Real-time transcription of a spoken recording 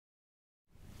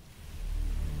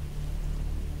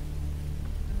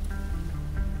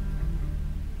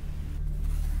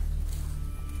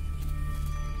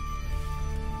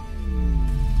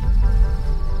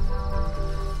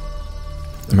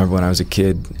remember when I was a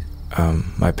kid,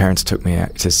 my parents took me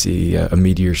out to see a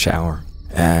meteor shower,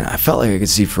 and I felt like I could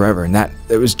see forever, and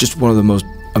it was just one of the most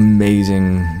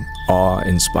amazing,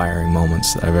 awe-inspiring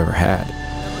moments that I've ever had.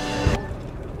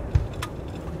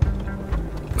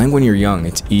 I think when you're young,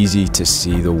 it's easy to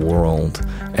see the world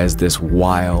as this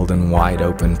wild and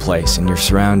wide-open place, and you're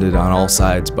surrounded on all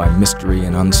sides by mystery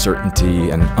and uncertainty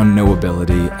and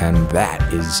unknowability, and that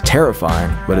is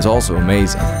terrifying, but it's also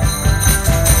amazing.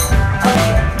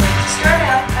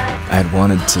 I had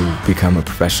wanted to become a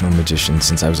professional magician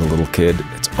since I was a little kid.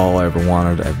 It's all I ever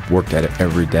wanted. I've worked at it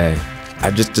every day.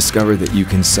 I've just discovered that you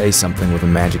can say something with a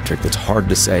magic trick that's hard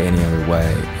to say any other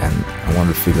way, and I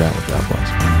wanted to figure out what that was.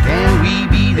 Can we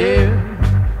be there?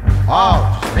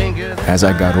 As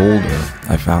I got older,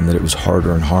 I found that it was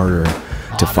harder and harder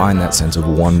to find that sense of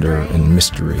wonder and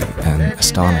mystery and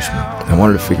astonishment. I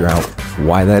wanted to figure out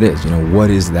why that is. You know, what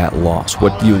is that loss?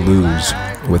 What do you lose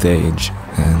with age,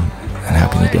 and how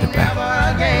can you get it back?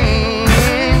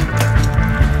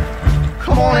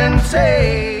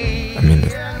 I mean,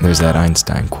 there's that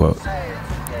Einstein quote.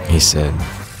 He said,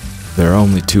 "There are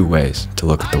only two ways to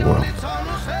look at the world.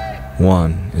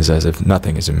 One is as if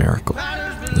nothing is a miracle.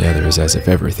 The other is as if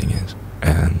everything is."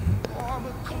 And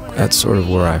that's sort of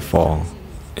where I fall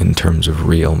in terms of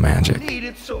real magic.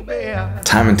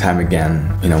 Time and time again,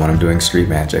 you know, when I'm doing street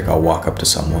magic, I'll walk up to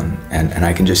someone and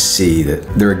I can just see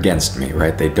that they're against me,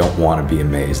 right? They don't want to be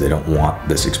amazed. They don't want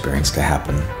this experience to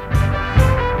happen.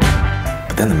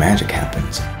 But then the magic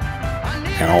happens,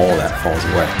 and all of that falls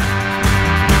away.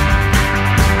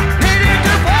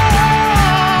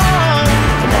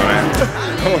 Come on, man.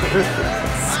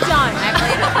 Stunned.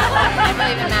 I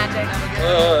believe in magic.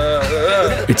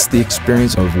 It's the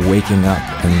experience of waking up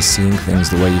and seeing things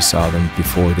the way you saw them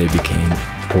before they became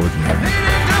ordinary.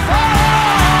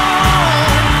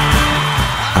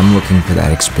 I'm looking for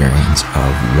that experience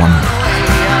of wonder.